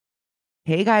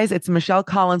Hey guys, it's Michelle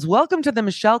Collins. Welcome to the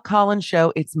Michelle Collins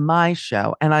Show. It's my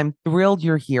show, and I'm thrilled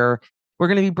you're here. We're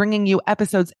going to be bringing you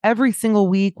episodes every single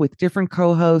week with different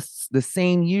co-hosts, the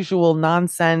same usual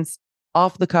nonsense,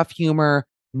 off the cuff humor,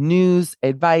 news,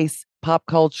 advice, pop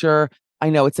culture. I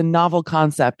know it's a novel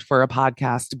concept for a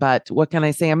podcast, but what can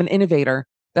I say? I'm an innovator.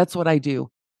 That's what I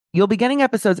do. You'll be getting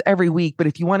episodes every week, but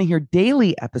if you want to hear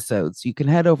daily episodes, you can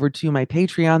head over to my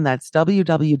Patreon. That's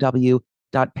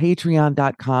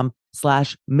www.patreon.com/Michcoll,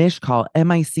 Michcoll.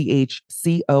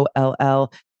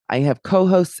 I have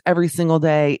co-hosts every single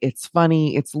day. It's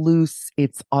funny, it's loose,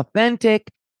 it's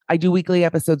authentic. I do weekly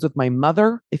episodes with my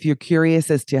mother. If you're curious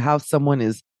as to how someone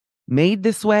is made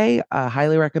this way, I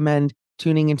highly recommend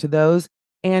tuning into those,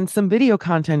 and some video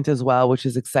content as well, which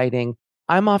is exciting.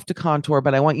 I'm off to contour,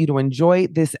 but I want you to enjoy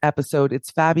this episode.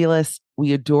 It's fabulous.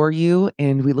 We adore you,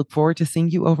 and we look forward to seeing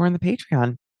you over on the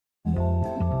Patreon.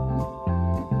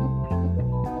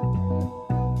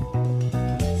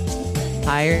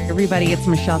 Hi, everybody. It's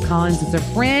Michelle Collins. It's a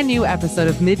brand new episode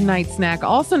of Midnight Snack,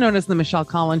 also known as the Michelle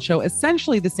Collins Show.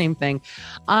 Essentially the same thing.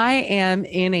 I am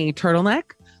in a turtleneck.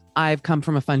 I've come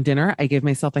from a fun dinner. I gave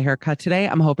myself a haircut today.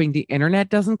 I'm hoping the internet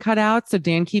doesn't cut out. So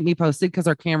Dan, keep me posted because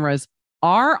our cameras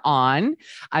are on.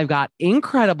 I've got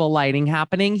incredible lighting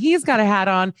happening. He's got a hat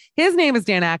on. His name is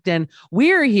Dan Acton.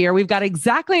 We're here. We've got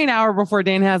exactly an hour before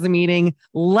Dan has a meeting.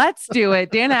 Let's do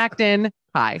it. Dan Acton.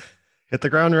 Hi. Hit the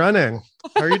ground running.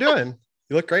 How are you doing?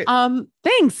 You look great.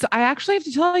 Thanks. I actually have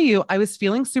to tell you, I was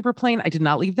feeling super plain. I did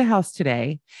not leave the house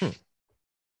today.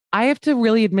 I have to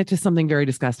really admit to something very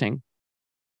disgusting.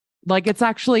 Like, it's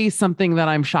actually something that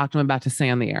I'm shocked I'm about to say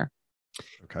on the air.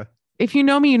 Okay. If you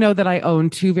know me, you know that I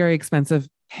own two very expensive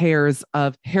pairs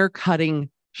of hair cutting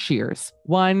shears.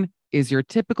 One is your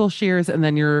typical shears and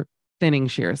then your thinning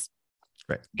shears.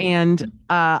 Right. And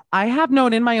I have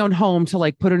known in my own home to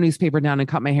like put a newspaper down and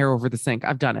cut my hair over the sink.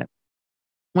 I've done it.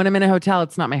 When I'm in a hotel,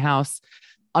 it's not my house.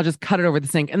 I'll just cut it over the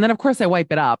sink. And then, of course, I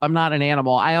wipe it up. I'm not an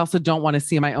animal. I also don't want to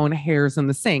see my own hairs in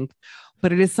the sink.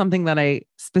 But it is something that I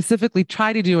specifically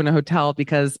try to do in a hotel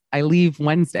because I leave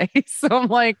Wednesday. So I'm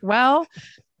like, well,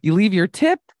 you leave your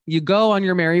tip, you go on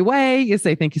your merry way, you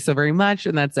say thank you so very much,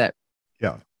 and that's it.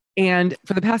 Yeah. And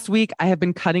for the past week, I have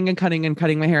been cutting and cutting and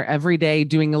cutting my hair every day,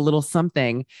 doing a little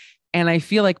something. And I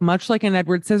feel like much like an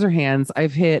Edward Scissorhands,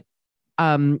 I've hit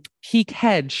peak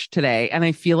hedge today. And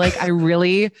I feel like I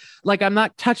really, like, I'm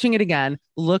not touching it again.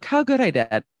 Look how good I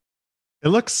did. It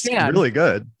looks really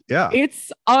good. Yeah.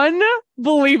 It's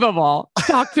unbelievable.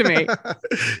 Talk to me.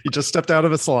 You just stepped out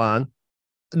of a salon.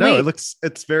 No, it looks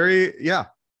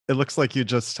like you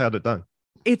just had it done.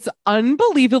 It's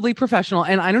unbelievably professional.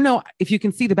 And I don't know if you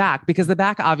can see the back, because the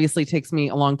back obviously takes me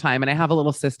a long time and I have a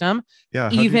little system. Yeah. How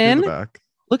do you do the back?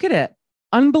 Look at it.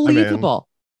 Unbelievable.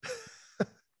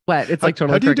 What? It's like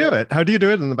totally. How do you do it? How do you do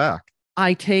it in the back?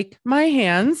 I take my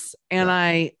hands and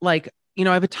I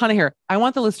have a ton of hair. I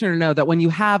want the listener to know that when you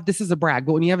have, this is a brag,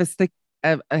 but when you have as thick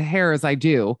a hair as I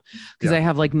do, because I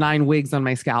have like 9 wigs on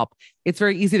my scalp, it's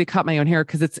very easy to cut my own hair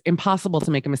because it's impossible to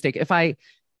make a mistake. If I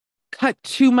cut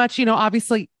too much,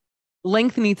 obviously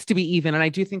length needs to be even. And I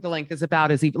do think the length is about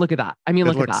as even. Look at that. I mean,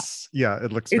 look at that. Yeah,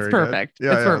 it looks it's perfect. Good.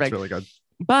 Yeah, it's perfect. It's really good.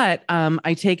 But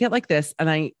I take it like this and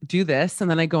I do this and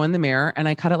then I go in the mirror and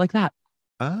I cut it like that.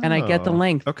 And I get the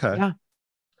length. Okay. Yeah.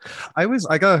 I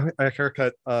got a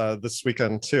haircut this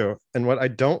weekend too. And what I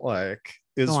don't like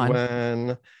is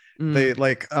when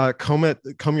they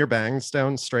comb your bangs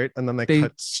down straight and then they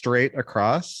cut straight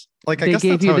across. Like, I guess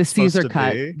gave that's you how the it's supposed Caesar to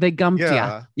cut. be. They gumped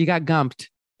you. You got gumped.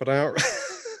 But I don't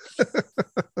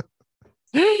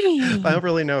I don't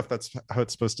really know if that's how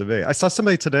it's supposed to be. I saw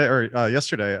somebody today or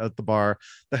yesterday at the bar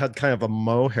that had kind of a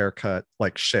Mo haircut,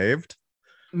 like shaved.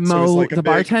 Mo, so like the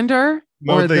bartender?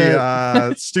 Mo, or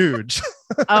the stooge.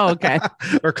 Oh, okay.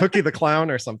 Or Cookie the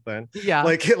Clown or something. Yeah.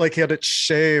 Like he had it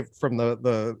shaved from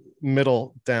the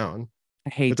middle down.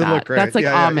 I hate that. Look great. That's like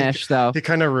Amish, though. He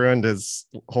kind of ruined his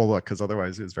whole look because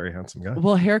otherwise he was a very handsome guy.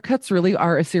 Well, haircuts really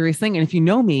are a serious thing. And if you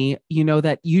know me, you know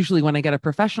that usually when I get a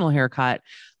professional haircut,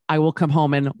 I will come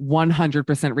home and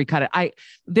 100% recut it.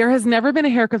 There has never been a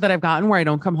haircut that I've gotten where I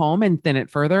don't come home and thin it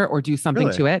further or do something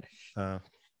to it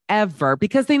ever,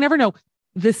 because they never know.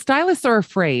 The stylists are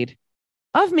afraid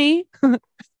of me,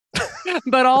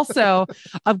 but also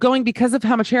of going, because of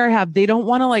how much hair I have. They don't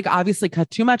want to obviously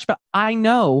cut too much, but I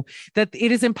know that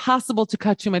it is impossible to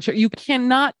cut too much hair. You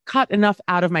cannot cut enough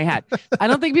out of my head. I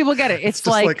don't think people get it. It's just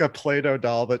like a Play-Doh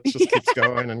doll that just keeps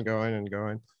going and going and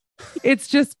going. It's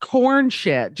just corn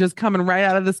shit just coming right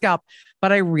out of the scalp.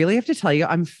 But I really have to tell you,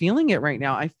 I'm feeling it right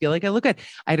now. I feel like I look good.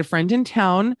 I had a friend in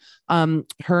town.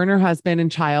 Her and her husband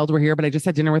and child were here, but I just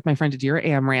had dinner with my friend Adira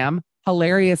Amram,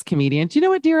 hilarious comedian. Do you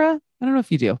know Adira? I don't know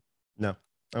if you do. No, I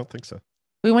don't think so.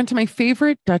 We went to my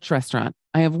favorite Dutch restaurant.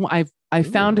 I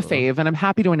found a fave, and I'm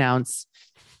happy to announce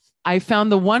I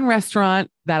found the one restaurant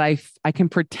that I can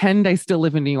pretend I still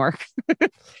live in New York.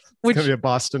 Which, it's gonna be a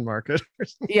Boston market.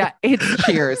 Yeah, it's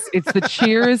Cheers. It's the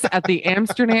Cheers at the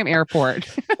Amsterdam airport.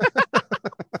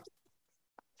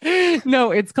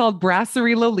 No, it's called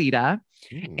Brasserie Lolita.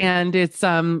 And it's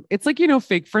like,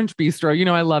 fake French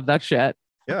bistro. I love that shit.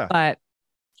 Yeah. But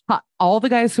all the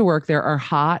guys who work there are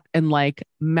hot and like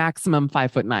maximum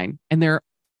 5'9", and they're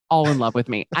all in love with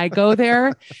me. I go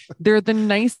there. They're the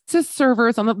nicest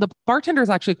servers. The bartender is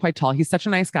actually quite tall. He's such a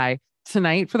nice guy.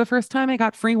 Tonight, for the first time, I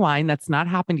got free wine. That's not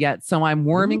happened yet. So I'm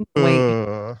warming.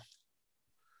 I'm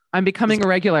becoming a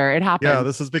regular. It happened. Yeah,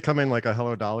 this is becoming like a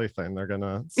Hello Dolly thing. They're going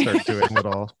to start doing it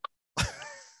all.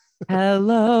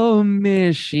 Hello,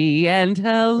 Mishy, and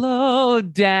hello,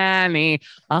 Danny.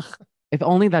 Ugh, if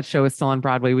only that show was still on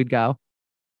Broadway, we'd go.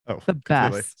 Oh, the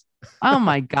best. Oh,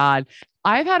 my God.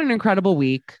 I've had an incredible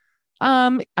week.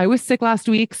 I was sick last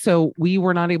week, so we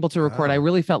were not able to record. I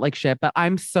really felt like shit, but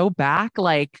I'm so back.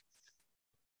 Like,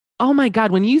 oh my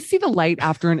God, when you see the light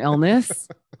after an illness,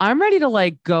 I'm ready to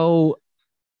like go.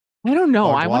 I don't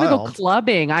know. I want to go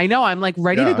clubbing. I know. I'm like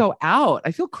ready to go out.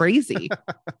 I feel crazy.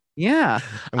 Yeah.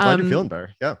 I'm glad you're feeling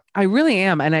better. Yeah. I really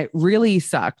am. And it really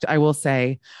sucked. I will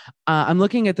say, I'm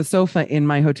looking at the sofa in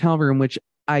my hotel room, which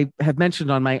I have mentioned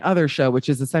on my other show, which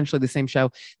is essentially the same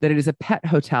show, that it is a pet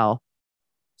hotel.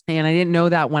 And I didn't know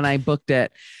that when I booked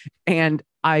it. And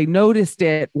I noticed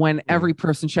it when every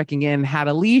person checking in had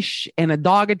a leash and a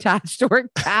dog attached or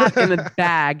a cat in a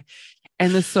bag.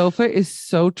 And the sofa is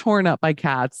so torn up by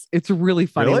cats. It's really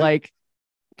funny. Really? Like,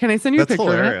 can I send you a picture?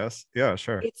 That's hilarious. Yeah,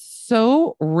 sure. It's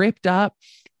so ripped up.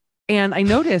 And I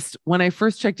noticed when I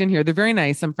first checked in here, they're very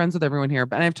nice. I'm friends with everyone here,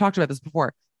 but I've talked about this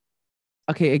before.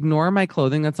 Okay, ignore my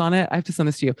clothing that's on it. I have to send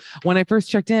this to you. When I first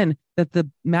checked in, that the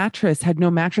mattress had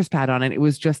no mattress pad on it. It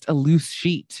was just a loose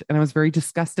sheet. And I was very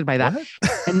disgusted by that. What?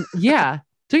 And yeah.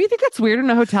 Do you think that's weird in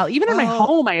a hotel? Even in my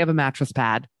home, I have a mattress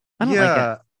pad. I don't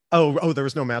like it. Oh, there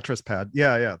was no mattress pad.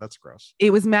 Yeah, that's gross.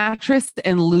 It was mattress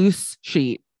and loose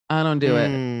sheet. I don't do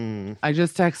it. I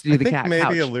just texted you the cat maybe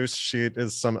couch. A loose sheet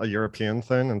is a European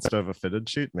thing instead of a fitted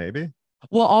sheet, maybe.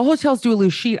 Well, all hotels do a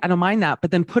loose sheet. I don't mind that,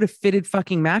 but then put a fitted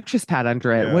fucking mattress pad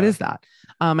under it. Yeah. What is that?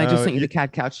 I just sent you the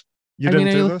cat couch. You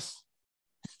didn't do this?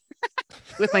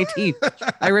 With my teeth.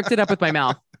 I ripped it up with my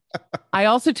mouth. I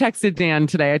also texted Dan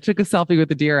today. I took a selfie with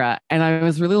Adira and I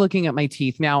was really looking at my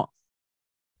teeth. Now,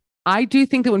 I do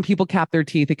think that when people cap their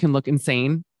teeth, it can look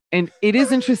insane. And it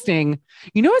is interesting.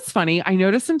 You know, what's funny? I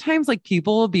notice sometimes like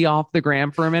people will be off the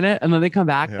gram for a minute and then they come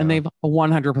back and they've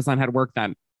 100% had work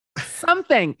done.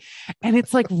 Something. And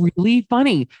it's like really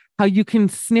funny how you can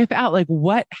sniff out like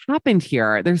what happened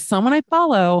here. There's someone I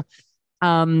follow.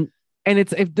 And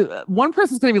it's if the one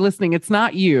person's going to be listening, it's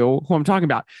not you who I'm talking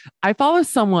about. I follow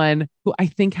someone who I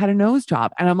think had a nose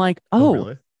job. And I'm like, oh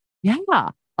really? Yeah,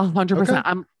 100%. Okay.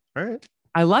 All right.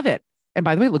 I love it. And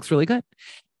by the way, it looks really good.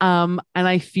 And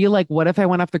I feel like, what if I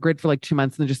went off the grid for like 2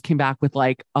 months and then just came back with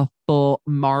like a full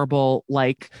marble,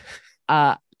 like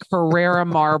Carrera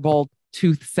marble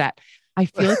tooth set? I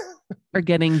feel like they're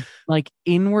getting like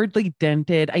inwardly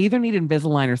dented. I either need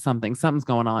Invisalign or something. Something's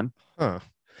going on. Huh.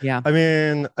 Yeah. I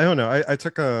mean, I don't know. I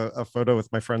took a photo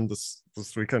with my friend this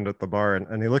weekend at the bar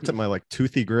and he looked at my like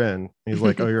toothy grin. He's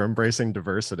like, oh, you're embracing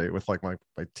diversity with like my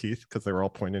teeth because they were all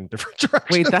pointing in different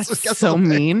directions. Wait, that's so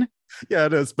mean. Yeah,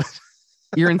 it is. But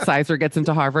your incisor gets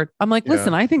into Harvard. I'm like,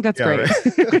 listen, I think that's great.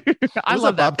 Right. I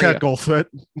love that. Bobcat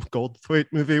Goldthwait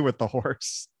movie with the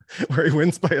horse where he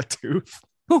wins by a tooth.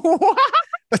 What?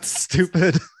 That's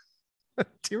stupid. Do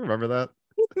you remember that?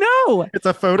 No. It's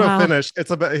a photo finish.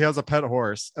 He has a pet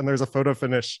horse and there's a photo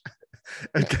finish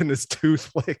and then his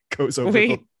tooth like goes over.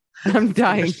 Wait, I'm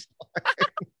dying.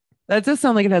 That does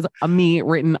sound like it has a me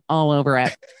written all over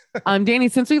it. Danny,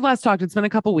 since we last talked, it's been a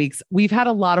couple weeks. We've had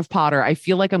a lot of Potter. I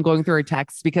feel like I'm going through our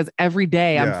texts because every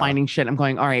day I'm finding shit. I'm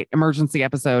going, all right, emergency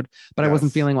episode, but I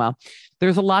wasn't feeling well.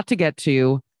 There's a lot to get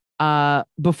to.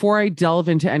 Before I delve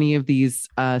into any of these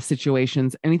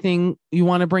situations, anything you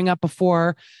want to bring up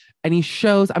before any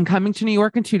shows? I'm coming to New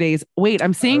York in 2 days. Wait,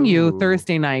 I'm seeing you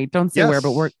Thursday night. Don't say where,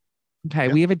 but we're okay.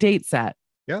 Yeah. We have a date set.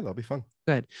 Yeah, that'll be fun.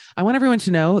 Good. I want everyone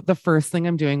to know the first thing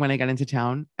I'm doing when I get into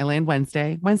town. I land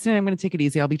Wednesday. Wednesday, I'm going to take it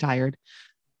easy. I'll be tired.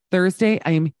 Thursday,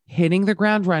 I am hitting the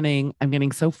ground running. I'm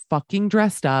getting so fucking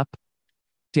dressed up.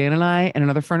 Dan and I and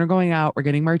another friend are going out. We're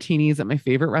getting martinis at my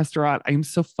favorite restaurant. I'm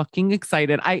so fucking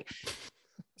excited.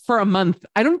 for a month.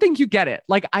 I don't think you get it.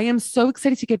 Like, I am so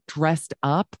excited to get dressed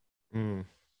up.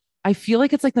 I feel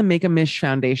like it's like the Make a Mish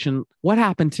Foundation. What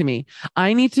happened to me?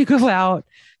 I need to go out.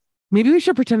 Maybe we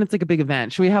should pretend it's like a big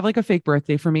event. Should we have like a fake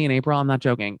birthday for me in April? I'm not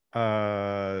joking.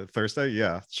 Thursday?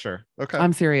 Yeah, sure. Okay.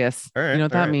 I'm serious. All right. You know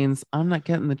what that means? I'm not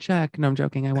getting the check. No, I'm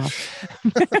joking. I will.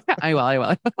 I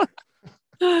will.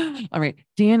 All right.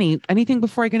 Danny, anything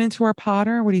before I get into our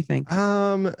Potter? What do you think?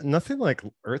 Nothing like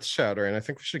earth shattering. I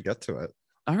think we should get to it.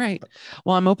 All right.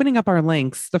 Well, I'm opening up our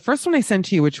links. The first one I sent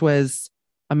to you, which was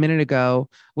a minute ago,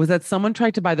 was that someone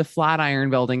tried to buy the Flatiron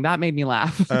building. That made me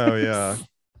laugh. Oh, yeah.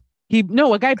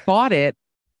 A guy bought it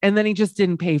and then he just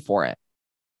didn't pay for it.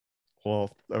 Well,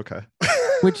 okay.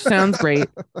 Which sounds great.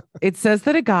 It says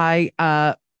that a guy,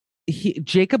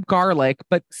 Jacob Garlic,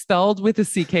 but spelled with a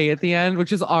CK at the end,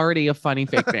 which is already a funny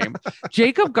fake name.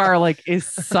 Jacob Garlic is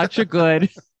such a good.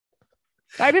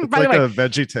 I didn't. It's by like the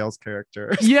Veggie Tales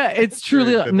character. Yeah, it's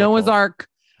truly Noah's Ark,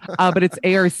 but it's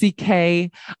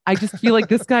ARCK. I just feel like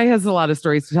this guy has a lot of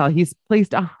stories to tell. He's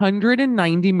placed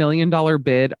 $190 million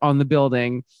bid on the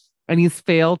building, and he's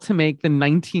failed to make the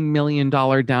 $19 million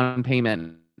down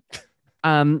payment.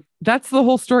 That's the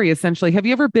whole story, essentially. Have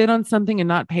you ever bid on something and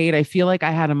not paid? I feel like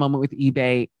I had a moment with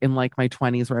eBay in like my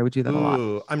 20s where I would do that a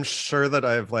lot. I'm sure that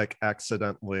I've like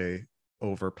accidentally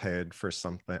overpaid for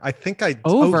something. I think I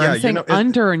I'm saying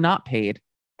under or not paid.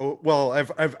 Oh, well,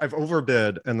 I've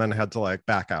overbid and then had to like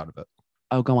back out of it.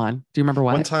 Oh, go on. Do you remember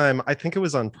what? One time, I think it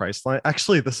was on Priceline.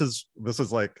 Actually, this is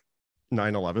like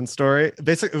 9/11 story.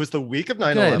 Basically, it was the week of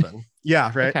 9/11.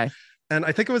 Yeah, right. Okay. And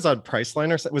I think it was on Priceline,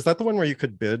 or was that the one where you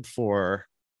could bid for,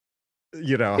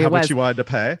 how much you wanted to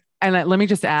pay? And let me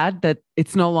just add that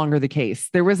it's no longer the case.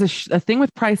 There was a thing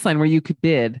with Priceline where you could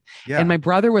bid, and my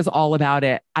brother was all about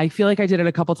it. I feel like I did it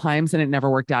a couple times and it never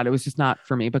worked out. It was just not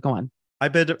for me. But go on. I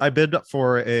bid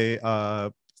for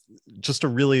just a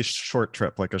really short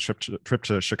trip, like a trip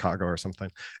to Chicago or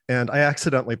something. And I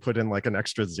accidentally put in like an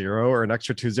extra 0 or an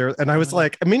extra 2 zeros. And I was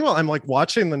like, meanwhile, I'm like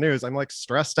watching the news. I'm like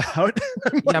stressed out.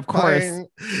 Yeah, of course.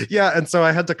 Yeah. And so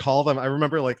I had to call them. I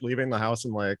remember like leaving the house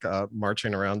and like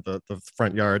marching around the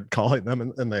front yard, calling them,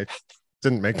 and they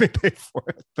didn't make me pay for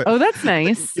it. But, that's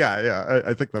nice. Yeah.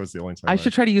 I think that was the only time. I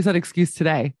should try to use that excuse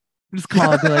today. Just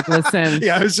call and be like, listen,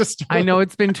 yeah, it's just, I know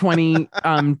it's been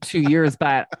 22 years,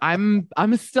 but I'm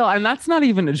still, and that's not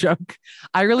even a joke.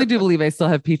 I really do believe I still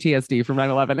have PTSD from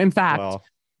 9/11. In fact,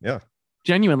 yeah,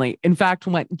 genuinely. In fact,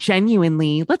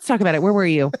 genuinely, let's talk about it. Where were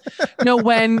you? No,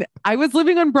 when I was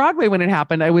living on Broadway when it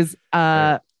happened, I was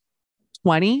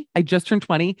 20. I just turned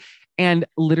 20. And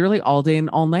literally all day and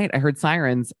all night, I heard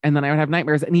sirens, and then I would have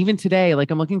nightmares. And even today,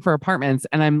 like I'm looking for apartments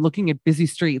and I'm looking at busy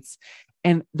streets.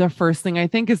 And the first thing I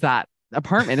think is that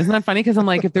apartment. Isn't that funny? Because I'm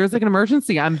like, if there's like an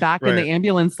emergency, I'm back in the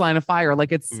ambulance line of fire.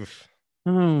 Like it's,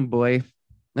 oh boy.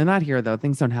 They're not here though.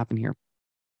 Things don't happen here.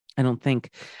 I don't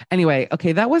think. Anyway,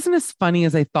 okay. That wasn't as funny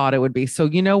as I thought it would be. So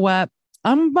you know what?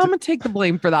 I'm going to take the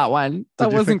blame for that one.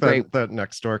 That wasn't great. That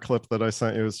next door clip that I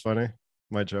sent you was funny.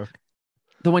 My joke.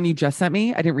 The one you just sent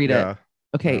me? I didn't read it.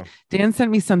 Okay. No. Dan sent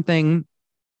me something.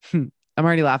 I'm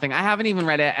already laughing. I haven't even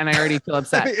read it and I already feel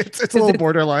upset. It's a little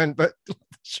borderline, but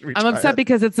I'm upset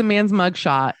because it's a man's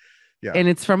mugshot. Yeah. And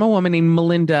it's from a woman named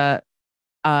Melinda.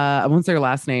 I won't say her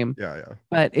last name. Yeah.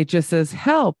 But it just says,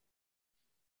 help.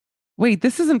 Wait,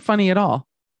 this isn't funny at all.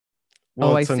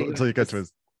 Well, I see. Until you get to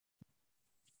his.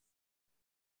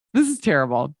 This is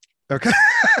terrible. Okay.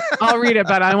 I'll read it,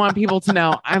 but I want people to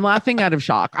know I'm laughing out of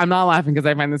shock. I'm not laughing because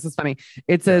I find this is funny.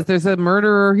 It says there's a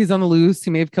murderer. He's on the loose. He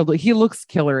may have killed. He looks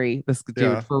killery. This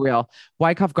dude for real.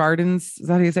 Wyckoff Gardens. Is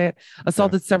that how you say it?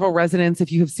 Assaulted several residents.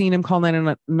 If you have seen him, call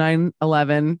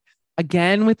 911.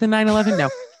 Again with the 911. No,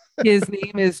 his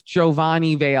name is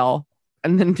Giovanni Vale.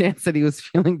 And then Dan said he was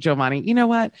feeling Giovanni. You know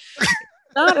what?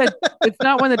 It's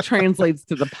not one that translates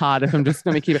to the pod if I'm just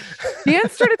going to keep it. Dan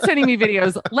started sending me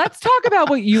videos. Let's talk about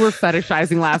what you were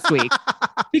fetishizing last week.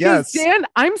 Because Dan,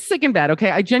 I'm sick in bed.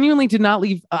 Okay. I genuinely did not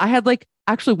leave. I had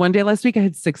actually one day last week, I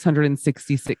had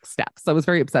 666 steps. I was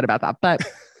very upset about that, but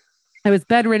I was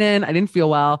bedridden. I didn't feel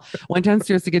well. Went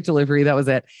downstairs to get delivery. That was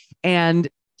it. And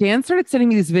Dan started sending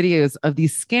me these videos of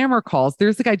these scammer calls.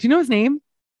 There's a guy. Do you know his name?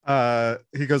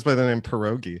 He goes by the name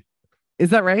Pierogi. Is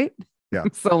that right? Yeah.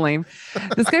 I'm so lame.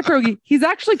 This guy Pierogi, he's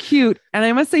actually cute. And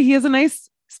I must say he has a nice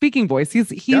speaking voice.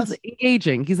 He's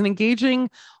engaging. He's an engaging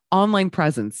online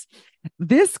presence.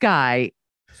 This guy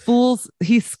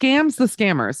he scams the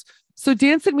scammers. So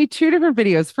Dan sent me 2 different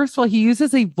videos. First of all, he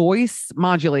uses a voice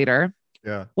modulator,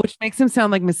 which makes him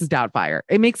sound like Mrs. Doubtfire.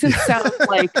 It makes him sound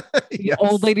like the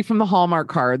old lady from the Hallmark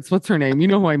cards. What's her name? You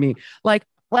know who I mean? Like,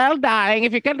 well, darling,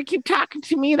 if you're going to keep talking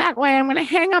to me that way, I'm going to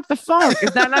hang up the phone.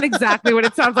 Is that not exactly what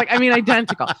it sounds like? I mean,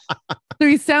 identical. So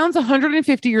he sounds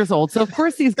 150 years old. So of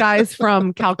course, these guys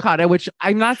from Calcutta, which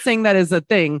I'm not saying that is a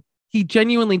thing. He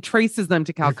genuinely traces them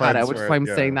to Calcutta, which is why I'm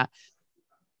saying that.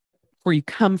 Where you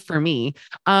come for me.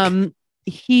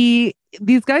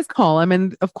 These guys call him,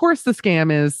 and of course the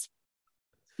scam is,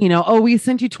 oh, we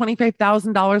sent you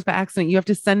 $25,000 by accident. You have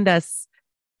to send us,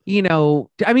 I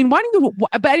mean, why don't you?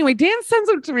 But anyway, Dan sends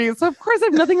them to me, so of course I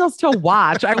have nothing else to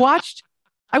watch.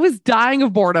 I was dying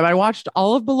of boredom. I watched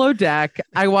all of Below Deck.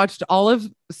 I watched all of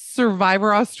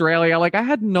Survivor Australia. Like I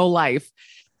had no life.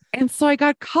 And so I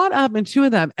got caught up in two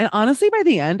of them. And honestly, by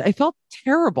the end, I felt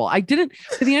terrible. By the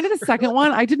end of the second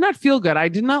one, I did not feel good. I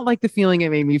did not like the feeling it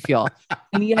made me feel.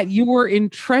 And yet you were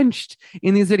entrenched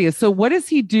in these videos. So what does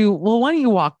he do? Well, why don't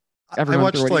you walk everyone? I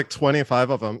watched like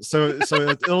 25 of them. So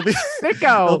it'll be,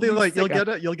 it'll be like, you'll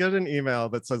get an email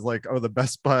that says like, oh, the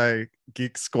Best Buy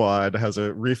Geek Squad has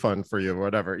a refund for you or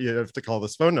whatever. You have to call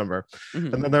this phone number.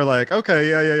 Mm-hmm. And then they're like, okay,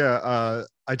 yeah.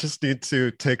 I just need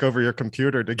to take over your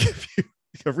computer to give you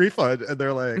a refund. And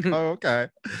they're like, oh, okay.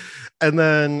 And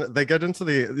then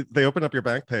they open up your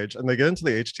bank page and they get into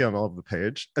the HTML of the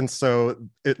page. And so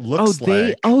it looks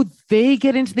they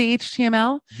get into the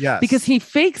HTML? Yes. Because he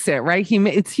fakes it, right?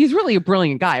 He's really a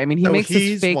brilliant guy. I mean, he makes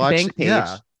this fake bank page.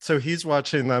 Yeah. So he's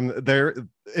watching them there.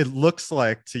 It looks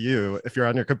like to you, if you're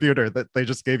on your computer, that they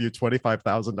just gave you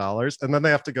 $25,000 and then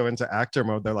they have to go into actor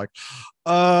mode. They're like,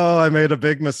 oh, I made a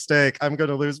big mistake. I'm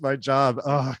going to lose my job.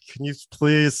 Oh, can you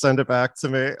please send it back to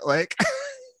me? Like,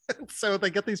 so they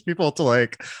get these people to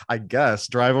like, I guess,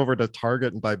 drive over to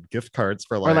Target and buy gift cards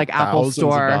for like Apple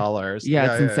Store dollars.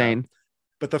 Yeah, it's insane.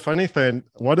 But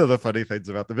one of the funny things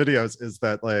about the videos is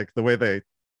that like the way they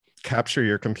capture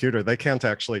your computer, they can't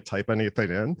actually type anything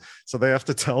in, so they have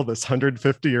to tell this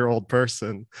 150-year-old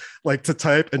person like to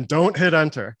type and don't hit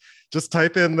enter, just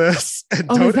type in this and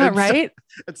don't. Is that right?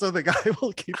 And so the guy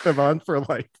will keep them on for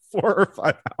like 4 or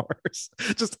 5 hours,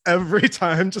 just every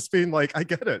time just being like, I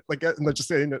get it, like, and they're just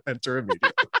saying enter immediately.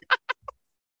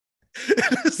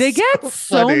 They get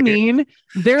so mean.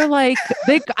 They're like,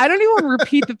 I don't even want to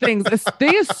repeat the things.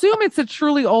 They assume it's a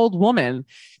truly old woman.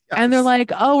 Yes. And they're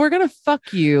like, oh, we're going to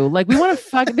fuck you. Like, we want to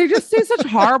fuck. They just say such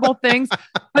horrible things.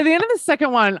 By the end of the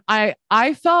second one,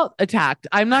 I felt attacked.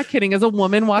 I'm not kidding. As a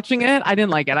woman watching it, I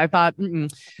didn't like it. I thought,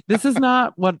 this is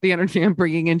not what the energy I'm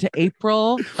bringing into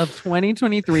April of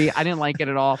 2023. I didn't like it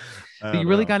at all. But you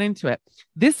really got into it.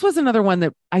 This was another one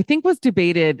that I think was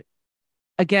debated.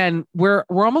 Again, we're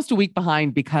almost a week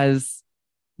behind because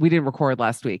we didn't record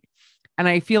last week. And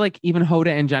I feel like even Hoda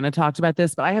and Jenna talked about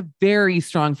this, but I have very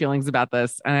strong feelings about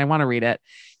this and I want to read it.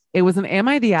 It was an Am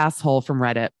I the Asshole from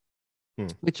Reddit,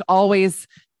 which always,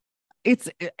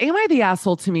 Am I the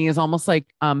Asshole to me is almost like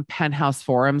Penthouse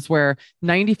forums where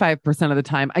 95% of the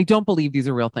time, I don't believe these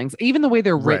are real things. Even the way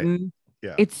they're written,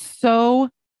 it's so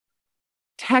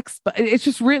text, but it's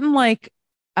just written like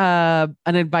an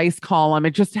advice column.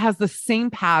 It just has the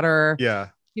same pattern. Yeah.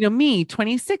 Me,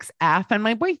 26F, and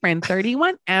my boyfriend,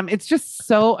 31M. It's just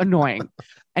so annoying.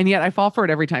 And yet I fall for it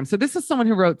every time. So this is someone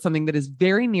who wrote something that is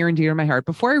very near and dear to my heart.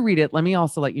 Before I read it, let me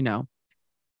also let you know,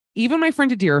 even my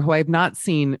friend Adir, who I have not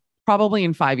seen probably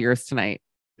in 5 years tonight,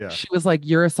 she was like,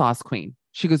 you're a sauce queen.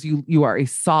 She goes, you are a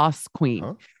sauce queen.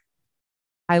 Huh?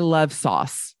 I love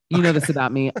sauce. You know this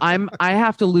about me. I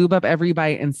have to lube up every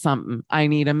bite in something. I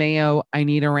need a mayo. I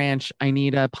need a ranch. I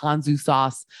need a ponzu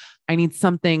sauce. I need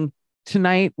something.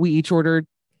 Tonight, we each ordered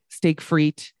steak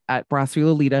frite at Brasserie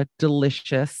Lolita.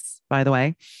 Delicious, by the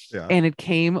way. Yeah. And it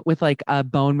came with like a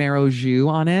bone marrow jus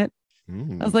on it.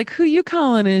 I was like, who you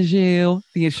calling a jus?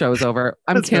 The show's over.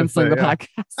 I'm canceling the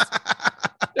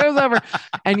podcast. Show's over.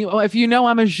 And if you know,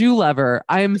 I'm a jus lover.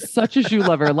 I am such a jus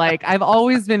lover. Like, I've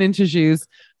always been into jus.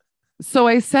 So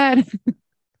I said...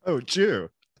 Oh, Jew.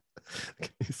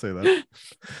 Can you say that?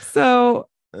 So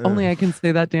only I can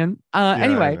say that, Dan.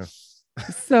 Anyway...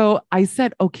 So I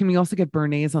said, oh, can we also get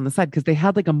béarnaise on the side? Because they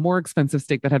had like a more expensive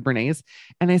steak that had béarnaise.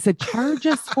 And I said, charge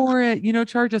us for it.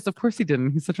 Charge us. Of course he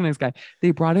didn't. He's such a nice guy.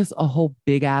 They brought us a whole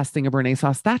big ass thing of béarnaise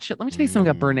sauce. That shit. Let me tell you something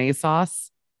about béarnaise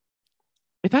sauce.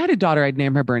 If I had a daughter, I'd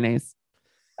name her béarnaise.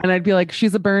 And I'd be like,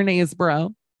 she's a béarnaise,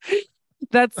 bro.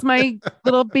 That's my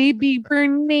little baby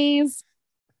béarnaise.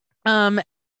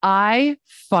 I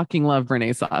fucking love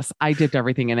béarnaise sauce. I dipped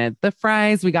everything in it. The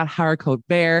fries, we got Harcourt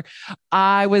Bear.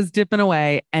 I was dipping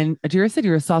away. And Adira said,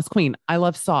 you're a sauce queen. I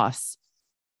love sauce.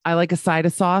 I like a side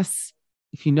of sauce.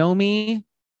 If you know me,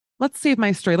 let's save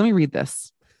my story. Let me read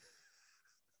this.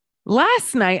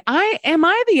 Last night, am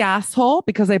I the asshole?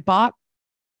 Because I brought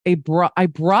a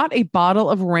bottle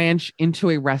of ranch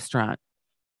into a restaurant.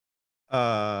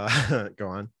 Go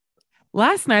on.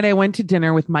 Last night I went to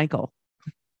dinner with Michael.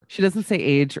 She doesn't say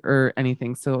age or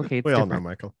anything, so okay, it's we all different. know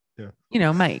Michael. Yeah. You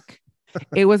know, Mike.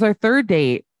 It was our third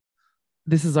date.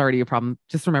 This is already a problem.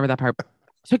 Just remember that part.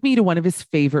 Took me to one of his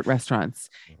favorite restaurants.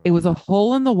 It was a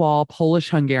hole in the wall Polish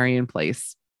Hungarian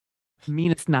place.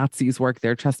 Meanest Nazis work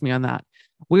there. Trust me on that.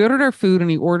 We ordered our food and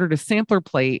he ordered a sampler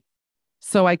plate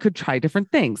so I could try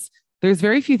different things. There's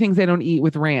very few things I don't eat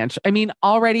with ranch. I mean,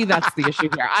 already that's the issue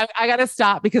here. I got to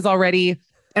stop because already,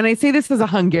 and I say this as a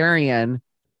Hungarian,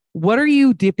 what are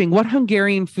you dipping? What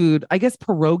Hungarian food? I guess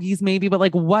pierogies maybe, but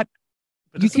like what?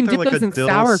 But you can dip like those in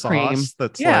sour cream.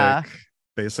 That's like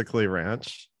basically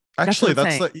ranch. Actually,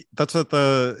 that's when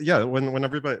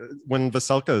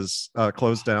Veselka's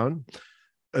closed down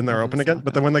and they're open again.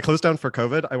 But then when they closed down for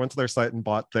COVID, I went to their site and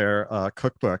bought their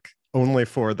cookbook only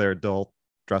for their dill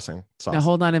dressing sauce. Now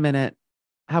hold on a minute.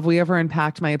 Have we ever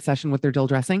unpacked my obsession with their dill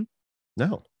dressing?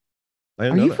 No.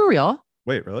 Are you for real?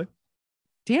 Wait, really?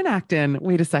 Dan Acton,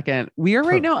 wait a second. We are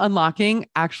right now unlocking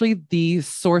actually the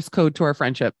source code to our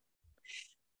friendship.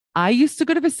 I used to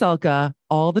go to Veselka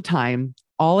all the time.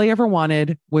 All I ever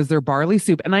wanted was their barley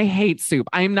soup. And I hate soup.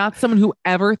 I am not someone who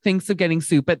ever thinks of getting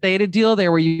soup, but they had a deal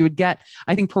there where you would get,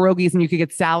 I think, pierogies and you could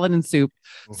get salad and soup.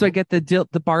 Mm-hmm. So I get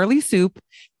the barley soup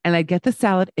and I get the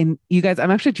salad. And you guys,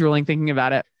 I'm actually drooling thinking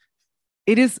about it.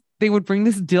 They would bring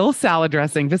this dill salad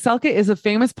dressing. Veselka is a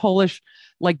famous Polish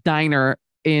like diner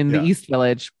in the East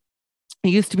Village. It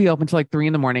used to be open till like 3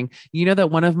 a.m. You know that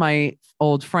one of my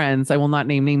old friends, I will not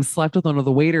name names, slept with one of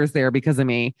the waiters there because of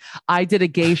me. I did a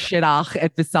gay shidduch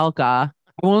at Veselka.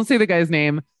 I won't say the guy's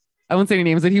name. I won't say any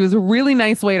names, but he was a really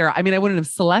nice waiter. I mean, I wouldn't have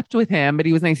slept with him, but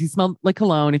he was nice. He smelled like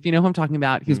cologne. If you know who I'm talking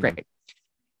about, he was great.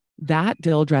 That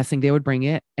dill dressing, they would bring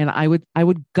it and I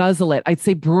would guzzle it. I'd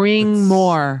say, bring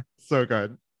more. So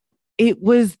good. It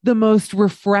was the most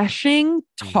refreshing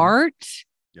tart.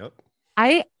 Yep.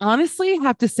 I honestly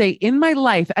have to say, in my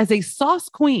life as a sauce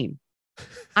queen,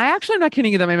 I actually am not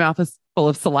kidding you that my mouth is full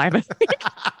of saliva.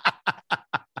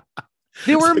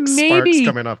 There were like maybe sparks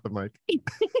coming off the mic.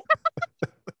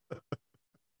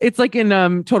 It's like in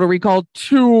Total Recall,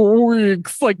 2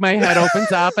 weeks. Like my head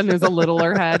opens up and there's a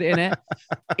littler head in it.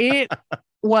 It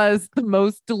was the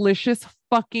most delicious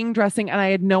fucking dressing, and I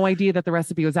had no idea that the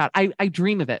recipe was out. I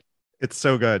dream of it. It's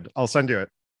so good. I'll send you it.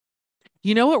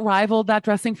 You know what rivaled that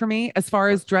dressing for me as far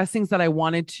as dressings that I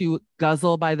wanted to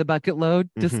guzzle by the bucket load?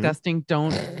 Mm-hmm. Disgusting.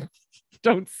 Don't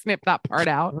snip that part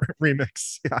out.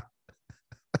 Remix. Yeah.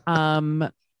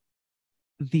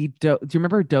 Do you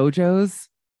remember Dojos?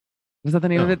 Was that the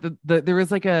name of it? There was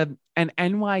like an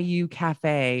NYU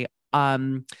cafe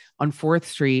on 4th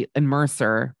Street in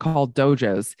Mercer called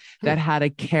Dojos that had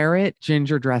a carrot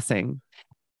ginger dressing.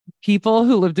 People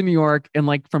who lived in New York and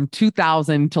like from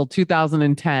 2000 till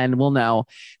 2010 will know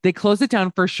they closed it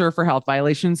down for sure for health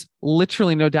violations.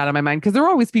 Literally no doubt in my mind because there were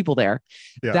always people there.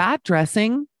 Yeah. That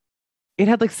dressing, it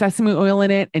had like sesame oil in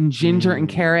it and ginger and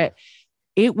carrot.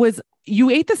 It was,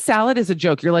 you ate the salad as a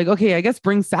joke. You're like, okay, I guess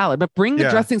bring salad, but bring the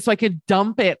dressing so I could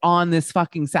dump it on this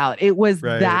fucking salad. It was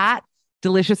that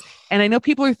delicious. And I know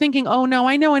people are thinking, oh no,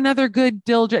 I know another good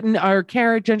dill or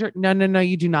carrot ginger. No,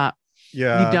 you do not.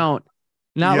 Yeah. You don't.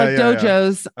 Not like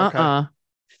Dojos. Okay.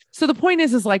 So the point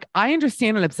is like, I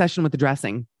understand an obsession with the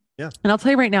dressing. Yeah. And I'll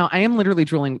tell you right now, I am literally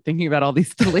drooling thinking about all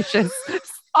these delicious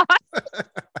spots.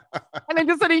 And I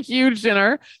just had a huge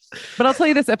dinner. But I'll tell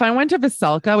you this, if I went to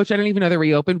Veselka, which I don't even know they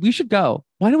reopened, we should go.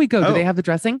 Why don't we go? Do they have the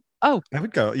dressing? Oh, I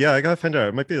would go. Yeah, I gotta find out.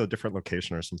 It might be a different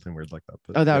location or something weird like that.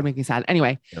 But, that would make me sad.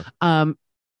 Anyway,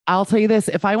 I'll tell you this.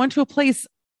 If I went to a place,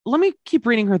 let me keep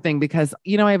reading her thing because,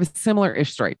 you know, I have a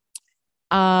similar-ish story.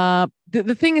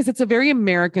 The thing is, it's a very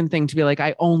American thing to be like,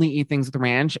 I only eat things with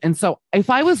ranch. And so if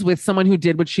I was with someone who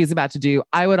did what she's about to do,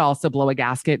 I would also blow a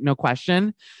gasket, no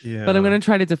question. Yeah. But I'm going to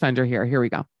try to defend her here. Here we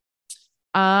go.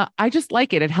 I just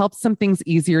like it. It helps some things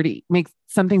easier to eat, makes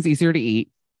some things easier to eat.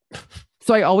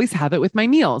 So I always have it with my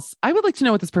meals. I would like to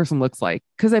know what this person looks like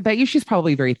because I bet you she's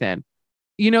probably very thin.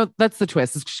 You know, that's the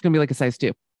twist. She's going to be like a size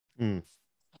 2.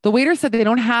 The waiter said they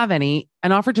don't have any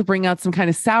and offered to bring out some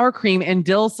kind of sour cream and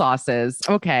dill sauces.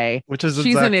 Okay. Which is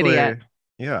she's an idiot.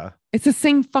 Yeah. It's the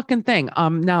same fucking thing.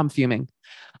 Now I'm fuming.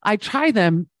 I tried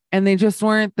them and they just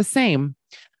weren't the same.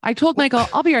 I told Michael,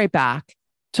 I'll be right back.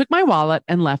 Took my wallet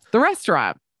and left the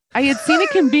restaurant. I had seen a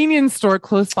convenience store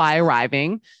close by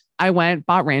arriving. I went,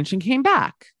 bought ranch and came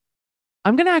back.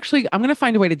 I'm going to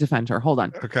find a way to defend her. Hold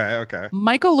on. Okay.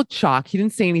 Michael looked shocked. He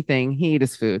didn't say anything. He ate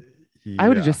his food. I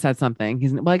would have just said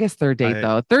something. I guess third date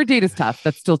though. Third date is tough.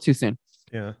 That's still too soon.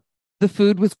 Yeah. The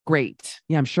food was great.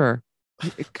 Yeah, I'm sure.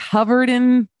 Covered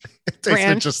in it tasted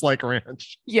ranch. Just like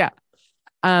ranch. Yeah.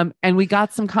 And we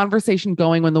got some conversation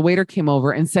going when the waiter came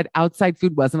over and said outside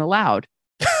food wasn't allowed.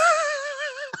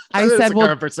 I said, well,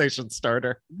 conversation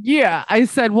starter. Yeah. I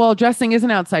said, well, dressing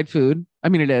isn't outside food. I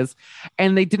mean, it is.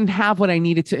 And they didn't have what I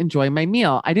needed to enjoy my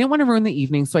meal. I didn't want to ruin the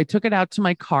evening, so I took it out to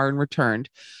my car and returned.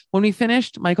 When we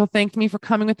finished, Michael thanked me for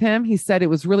coming with him. He said it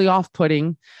was really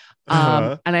off-putting.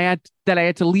 And I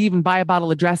had to leave and buy a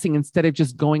bottle of dressing instead of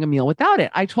just going a meal without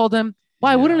it. I told him,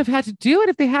 well, I wouldn't have had to do it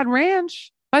if they had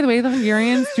ranch. By the way, the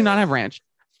Hungarians do not have ranch.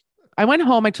 I went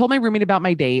home. I told my roommate about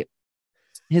my date.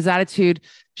 His attitude,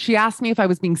 she asked me if I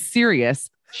was being serious.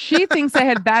 She thinks I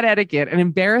had bad etiquette and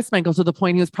embarrassed Michael to the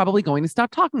point he was probably going to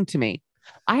stop talking to me.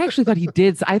 I actually thought he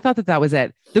did. I thought that was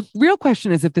it. The real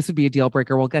question is if this would be a deal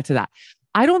breaker. We'll get to that.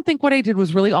 I don't think what I did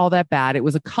was really all that bad. It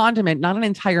was a condiment, not an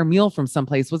entire meal from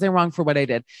someplace. Was I wrong for what I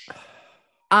did?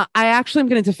 I actually am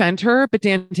going to defend her, but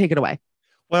Dan, take it away.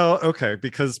 Well, okay,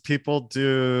 because people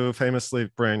do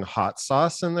famously bring hot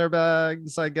sauce in their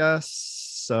bags, I guess.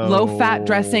 So low-fat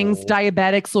dressings,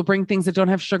 diabetics will bring things that don't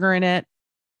have sugar in it.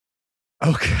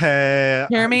 Okay.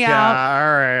 Hear me out.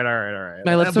 All right.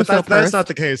 My lips but that's not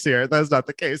the case here. That's not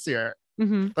the case here.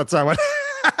 Mm-hmm. That's not what...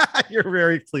 You're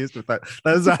very pleased with that.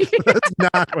 That's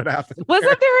not what happened.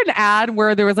 Wasn't there an ad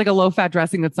where there was like a low-fat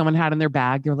dressing that someone had in their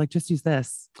bag? They were like, just use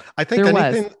this. I think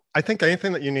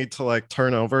anything that you need to like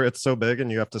turn over, it's so big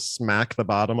and you have to smack the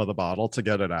bottom of the bottle to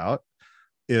get it out,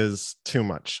 is too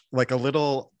much. Like a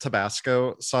little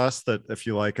Tabasco sauce that if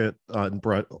you like it on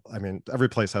bread, I mean, every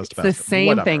place has Tabasco. It's the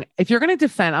same thing. If you're going to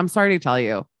defend, I'm sorry to tell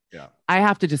you. Yeah. I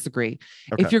have to disagree.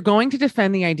 Okay. If you're going to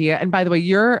defend the idea, and by the way,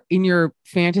 you're in your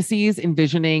fantasies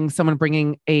envisioning someone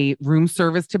bringing a room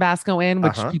service Tabasco in,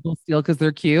 which people steal because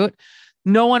they're cute.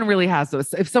 No one really has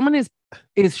those. If someone is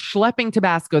schlepping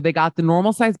Tabasco, they got the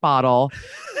normal size bottle.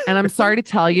 And I'm sorry to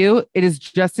tell you, it is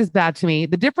just as bad to me.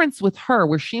 The difference with her,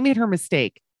 where she made her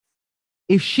mistake,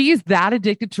 if she is that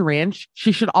addicted to ranch,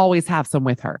 she should always have some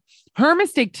with her. Her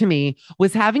mistake to me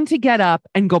was having to get up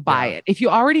and go buy it. If you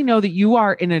already know that you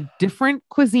are in a different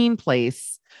cuisine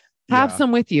place, have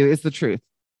some with you is the truth.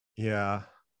 Yeah.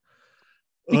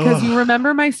 Because you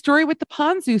remember my story with the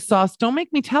ponzu sauce. Don't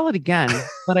make me tell it again,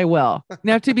 but I will.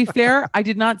 Now, to be fair, I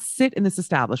did not sit in this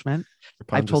establishment.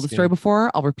 I've told the story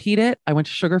before. I'll repeat it. I went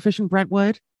to Sugarfish in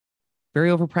Brentwood. Very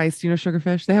overpriced. You know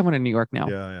Sugarfish? They have one in New York now.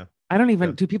 Yeah. I don't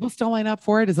even, do people still line up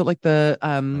for it? Is it like the,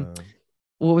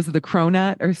 what was it? The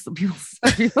cronut or some people?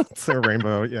 It's a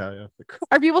rainbow. Yeah.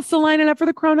 Are people still lining up for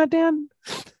the cronut, Dan?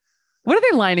 What are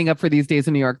they lining up for these days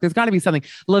in New York? There's got to be something.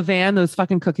 Levan, those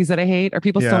fucking cookies that I hate. Are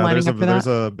people still lining up for that? There's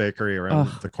a bakery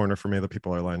around the corner for me that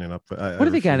people are lining up. What are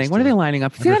they getting? What are they lining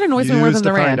up? See, that annoys me more than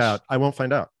the ranch. I won't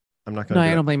find out. I'm not going to.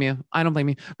 No, I don't blame you. I don't blame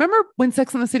you. Remember when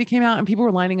Sex and the City came out and people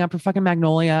were lining up for fucking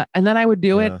Magnolia, and then I would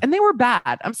do it and they were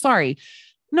bad. I'm sorry.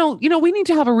 No, we need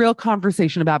to have a real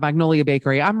conversation about Magnolia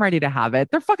Bakery. I'm ready to have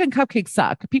it. Their fucking cupcakes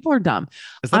suck. People are dumb.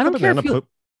 Is that the banana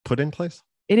pudding place?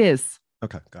 It is.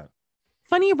 Okay, got it.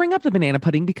 Funny you bring up the banana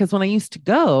pudding because when I used to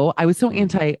go, I was so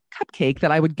anti-cupcake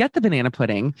that I would get the banana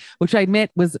pudding, which I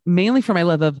admit was mainly for my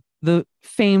love of the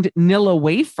famed Nilla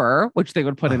wafer, which they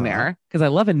would put in there because I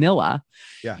love a Nilla.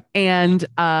 Yeah. And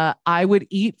I would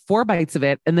eat 4 bites of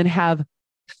it and then have,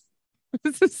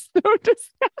 this is so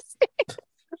disgusting.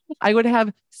 I would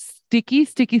have sticky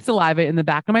saliva in the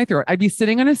back of my throat. I'd be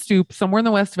sitting on a stoop somewhere in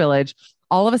the West Village,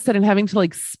 all of a sudden having to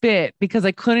like spit because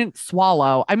I couldn't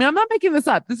swallow. I mean, I'm not making this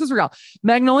up. This is real.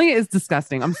 Magnolia is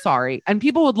disgusting. I'm sorry. And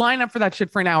people would line up for that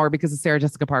shit for an hour because of Sarah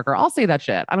Jessica Parker. I'll say that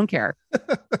shit. I don't care.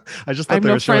 I just thought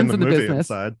they were showing the movie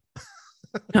inside.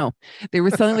 No, they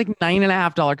were selling like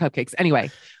 $9.50 cupcakes. Anyway,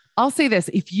 I'll say this.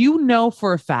 If you know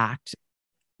for a fact,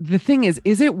 the thing is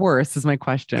it worse is my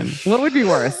question. What would be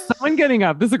worse? Someone getting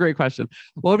up. This is a great question.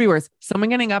 What would be worse? Someone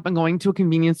getting up and going to a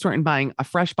convenience store and buying a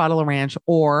fresh bottle of ranch,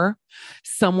 or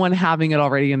someone having it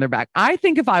already in their bag? I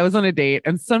think if I was on a date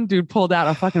and some dude pulled out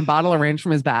a fucking bottle of ranch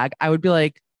from his bag, I would be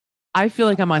like, I feel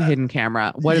like I'm on hidden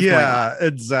camera. What is going on?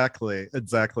 Exactly.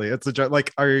 It's a joke.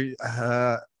 Like, are you,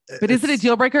 but is it a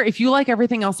deal breaker if you like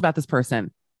everything else about this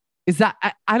person? Is that,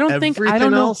 I don't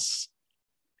know. Else?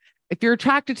 If you're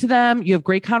attracted to them, you have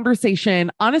great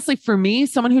conversation. Honestly, for me,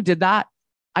 someone who did that,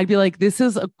 I'd be like, this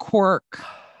is a quirk.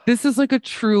 This is like a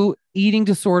true eating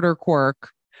disorder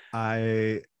quirk.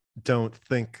 I don't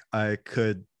think I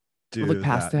could do look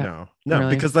past that. It. No,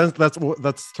 really? Because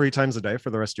that's 3 times a day for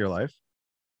the rest of your life.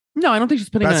 No, I don't think she's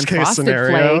putting Best it in case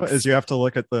scenario flakes. is you have to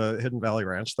look at the Hidden Valley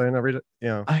Ranch thing every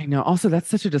day. I know. Also, that's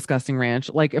such a disgusting ranch.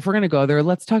 Like, if we're gonna go there,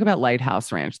 let's talk about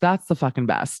Lighthouse Ranch. That's the fucking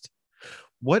best.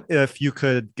 What if you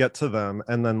could get to them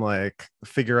and then like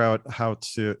figure out how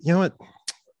to,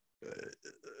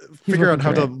 figure out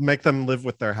how to make them live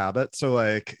with their habit. So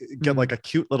like get like a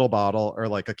cute little bottle or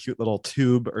like a cute little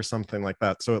tube or something like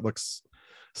that, so it looks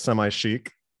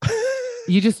semi-chic.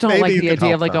 You just don't like the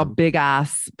idea of like a big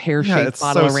ass pear-shaped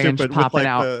bottle of ranch popping with, like,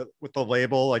 out. with the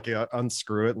label, like you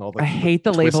unscrew it and all the. I hate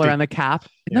the label around the cap.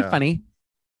 Isn't that funny?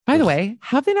 By the way,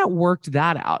 have they not worked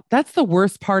that out? That's the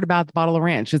worst part about the bottle of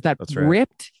ranch is that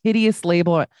ripped, hideous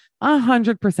label.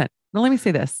 100%. Now let me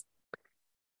say this.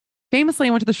 Famously,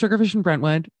 I went to the Sugarfish in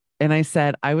Brentwood and I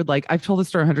said, I've told this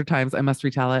story 100 times. I must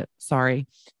retell it. Sorry.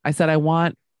 I said, I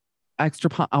want extra,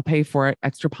 I'll pay for it.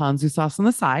 Extra ponzu sauce on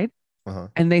the side.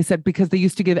 And they said, because they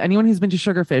used to give anyone who's been to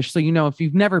Sugarfish. So, you know, if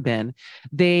you've never been,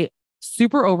 they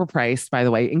super overpriced, by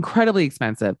the way, incredibly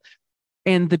expensive.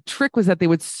 And the trick was that they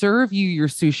would serve you your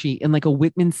sushi in like a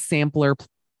Whitman sampler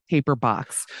paper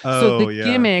box. So the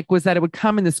gimmick was that it would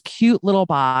come in this cute little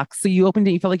box. So you opened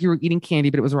it, you felt like you were eating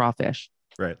candy, but it was raw fish.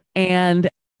 Right. And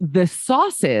the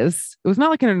sauces, it was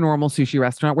not like in a normal sushi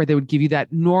restaurant where they would give you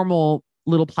that normal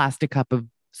little plastic cup of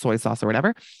soy sauce or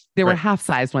whatever. They were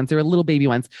half-sized ones. They were little baby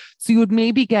ones. So you would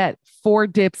maybe get 4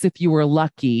 dips if you were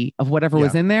lucky of whatever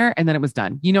was in there. And then it was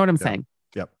done. You know what I'm saying?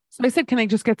 Yep. So I said, can I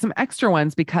just get some extra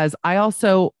ones? Because I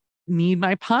also need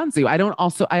my ponzu.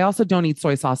 I also don't eat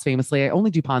soy sauce famously. I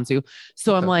only do ponzu.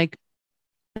 So I'm like,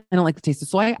 I don't like the taste of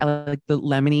soy. I like the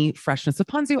lemony freshness of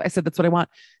ponzu. I said, that's what I want.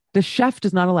 The chef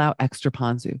does not allow extra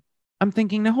ponzu. I'm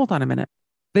thinking, now hold on a minute.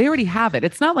 They already have it.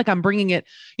 It's not like I'm bringing it.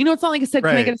 You know, it's not like I said,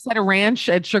 can I get a side of ranch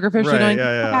at Sugarfish? You're going, get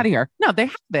out of here. No, they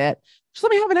have it. Just let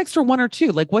me have an extra 1 or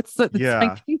 2. Like, what's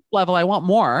my taste level? I want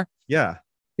more. Yeah.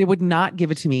 They would not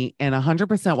give it to me. And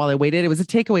 100% while I waited, it was a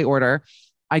takeaway order.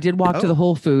 I did walk to the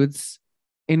Whole Foods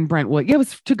in Brentwood. Yeah, it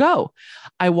was to go.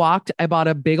 I bought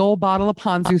a big old bottle of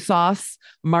ponzu sauce,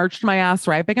 marched my ass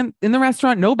right back in the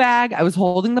restaurant, no bag. I was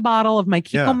holding the bottle of my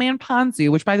Kiko Man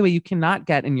ponzu, which by the way, you cannot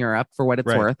get in Europe for what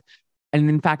it's worth. And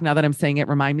in fact, now that I'm saying it,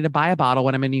 remind me to buy a bottle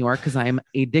when I'm in New York because I'm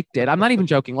addicted. I'm not even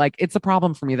joking. Like, it's a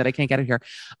problem for me that I can't get it here.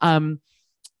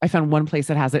 I found one place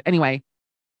that has it. Anyway,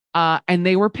 and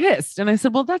they were pissed. And I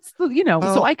said, well, that's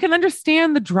so I can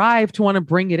understand the drive to want to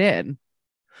bring it in.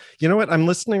 You know what? I'm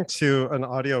listening to an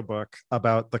audiobook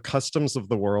about the customs of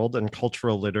the world and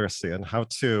cultural literacy and how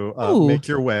to make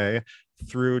your way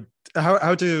through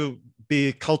how to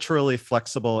be culturally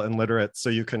flexible and literate so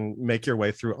you can make your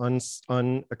way through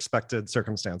unexpected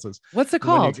circumstances. What's it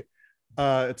called?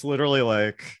 It's literally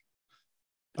like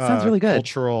sounds really good.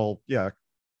 Cultural,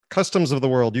 customs of the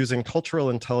world using cultural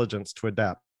intelligence to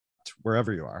adapt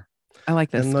wherever you are. I like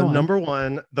this. And the number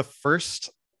one, the first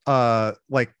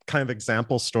like kind of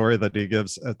example story that he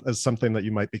gives as something that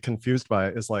you might be confused by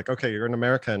is like, okay, you're an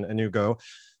American and you go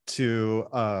to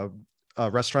a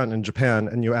restaurant in Japan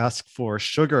and you ask for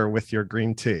sugar with your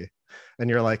green tea. And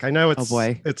you're like, I know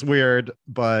it's weird,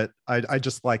 but I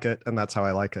just like it. And that's how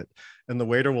I like it. And the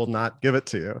waiter will not give it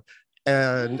to you.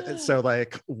 And so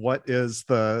like, what is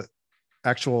the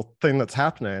actual thing that's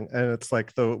happening? And it's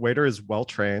like the waiter is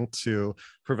well-trained to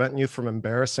prevent you from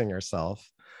embarrassing yourself.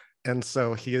 And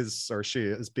so he is, or she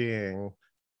is being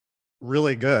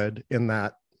really good in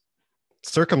that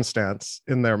circumstance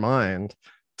in their mind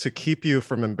to keep you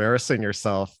from embarrassing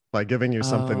yourself by giving you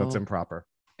something that's improper.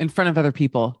 In front of other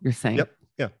people, you're saying? Yep.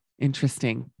 Yeah.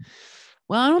 Interesting.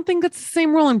 Well, I don't think that's the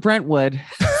same rule in Brentwood.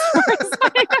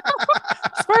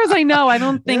 As far as I know, I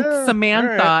don't think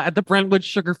Samantha at the Brentwood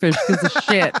Sugarfish gives a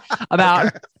shit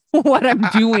about what I'm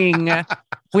doing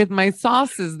with my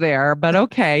sauces there. But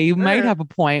okay, you might have a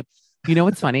point. You know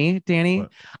what's funny, Danny?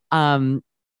 What?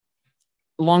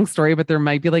 Long story, but there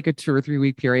might be like a 2 or 3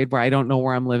 week period where I don't know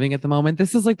where I'm living at the moment.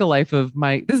 This is like the life of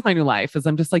this is my new life, is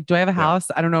I'm just like, do I have a house?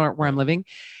 I don't know where I'm living.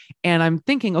 And I'm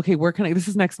thinking, okay, where can I, this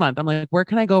is next month. I'm like, where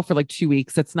can I go for like 2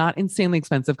 weeks? It's not insanely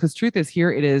expensive, because truth is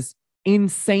here, it is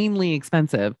insanely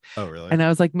expensive. Oh, really? And I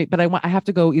was like, but I have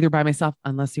to go either by myself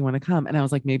unless you want to come. And I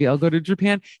was like, maybe I'll go to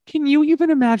Japan. Can you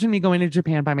even imagine me going to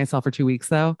Japan by myself for 2 weeks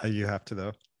though? You have to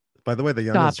though. By the way, the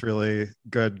yen is really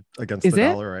good against the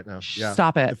dollar right now. Yeah.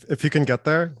 Stop it. If you can get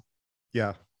there.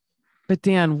 Yeah. But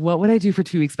Dan, what would I do for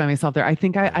 2 weeks by myself there? I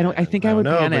think I would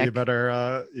panic. But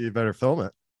you better film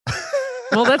it.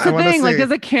 Well, that's the thing. Like,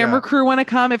 does a camera crew want to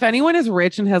come? If anyone is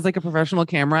rich and has like a professional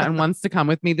camera and wants to come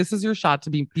with me, this is your shot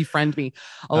to befriend me.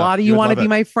 A lot of you want to be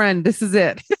my friend. This is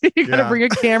it. You got to bring a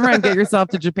camera and get yourself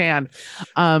to Japan.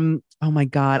 Oh my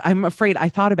God. I'm afraid. I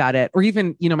thought about it. Or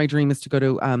even, my dream is to go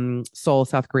to Seoul,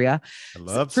 South Korea. I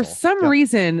love Seoul. For some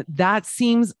reason, that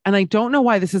seems, and I don't know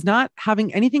why, this is not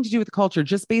having anything to do with the culture,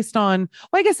 just based on,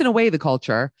 well, I guess in a way the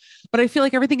culture, but I feel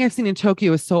like everything I've seen in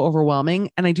Tokyo is so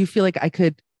overwhelming. And I do feel like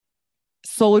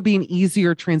Seoul would be an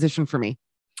easier transition for me.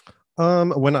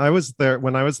 When I was there,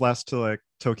 when I was last to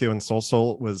Tokyo and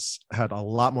Seoul was had a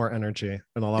lot more energy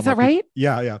and a lot Is more that right?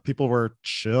 Yeah. People were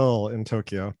chill in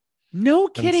Tokyo. No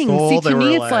And kidding. See, Seoul, to they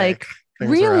me, were it's like, things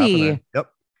were happening. really?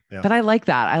 Yep. Yeah. But I like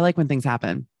that. I like when things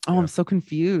happen. Oh, Yeah. I'm so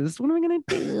confused. What am I gonna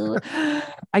do?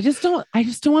 I just don't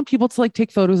want people to like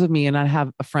take photos of me and not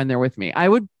have a friend there with me. I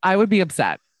would be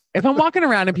upset. If I'm walking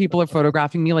around and people are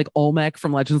photographing me like Olmec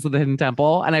from Legends of the Hidden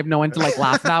Temple and I have no one to like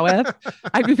laugh that with,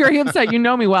 I'd be very upset. You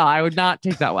know me well. I would not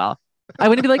take that well. I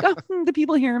wouldn't be like, oh, the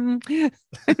people here.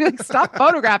 I'd be like, stop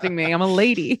photographing me. I'm a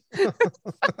lady.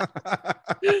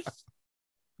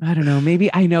 I don't know. Maybe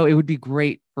I know it would be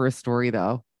great for a story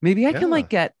though. Maybe I can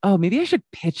like maybe I should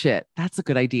pitch it. That's a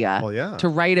good idea. Well, yeah. To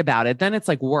write about it. Then it's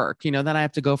like work, then I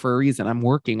have to go for a reason. I'm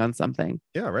working on something.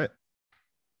 Yeah, right.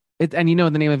 And the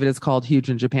name of it is called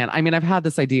Huge in Japan. I mean, I've had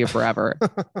this idea forever.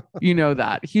 You know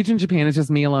that. Huge in Japan is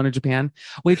just me alone in Japan.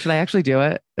 Wait, should I actually do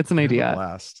it? It's an idea.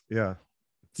 Blast. Yeah.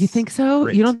 You think so?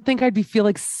 Great. You don't think I'd feel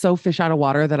like so fish out of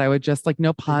water that I would just like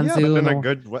no Ponzu? Yeah, but in a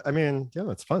good way. I mean,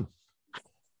 yeah, it's fun. I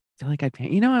feel like I'd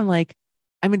panic.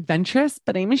 I'm adventurous,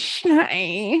 but I'm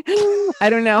shy. I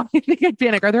don't know. I think I'd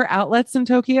panic. Are there outlets in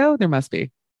Tokyo? There must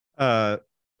be. I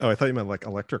thought you meant like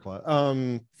electrical.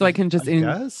 So I can just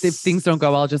if things don't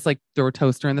go well, I'll just like throw a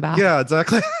toaster in the bath. Yeah,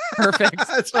 exactly. Perfect.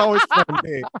 It's always fun to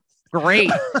me.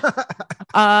 Great.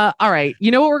 All right.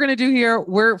 You know what we're gonna do here?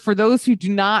 We're for those who do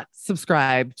not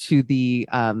subscribe to the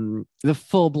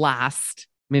full blast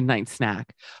midnight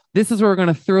snack. This is where we're going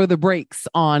to throw the brakes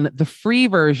on the free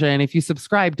version. If you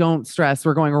subscribe, don't stress.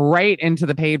 We're going right into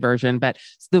the paid version. But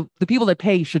the people that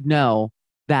pay should know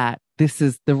that this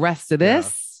is the rest of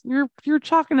this. Yeah. You're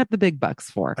chalking up the big bucks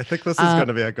for. I think this is going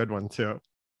to be a good one too.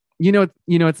 You know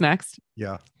what's next?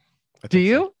 Yeah. Do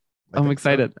you? I'm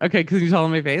excited. So. Okay, because you tell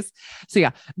on my face. So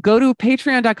yeah, go to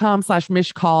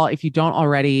patreon.com/mishcall if you don't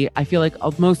already. I feel like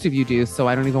most of you do, so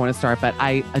I don't even want to start, but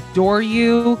I adore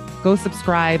you. Go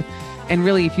subscribe. And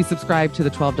really, if you subscribe to the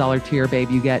 $12 tier, babe,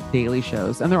 you get daily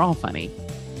shows and they're all funny.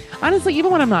 Honestly,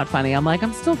 even when I'm not funny, I'm like,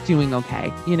 I'm still doing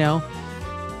okay,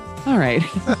 All right.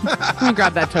 Let me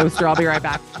grab that toaster. I'll be right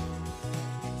back.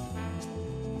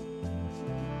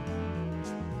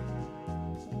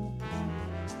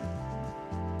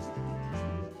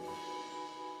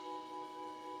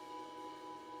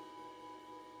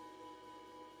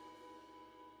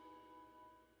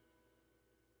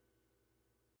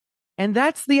 And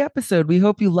that's the episode. We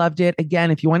hope you loved it.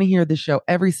 Again, if you want to hear the show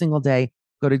every single day,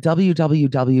 go to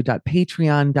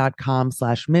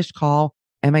www.patreon.com/mishcall,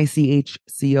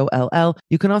 MICHCOLL.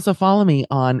 You can also follow me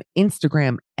on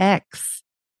Instagram, X,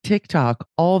 TikTok,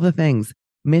 all the things.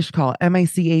 Mishcall,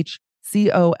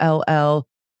 MICHCOLL.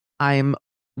 I'm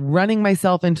running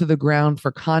myself into the ground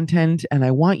for content and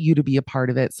I want you to be a part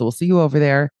of it. So we'll see you over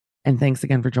there. And thanks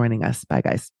again for joining us. Bye,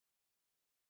 guys.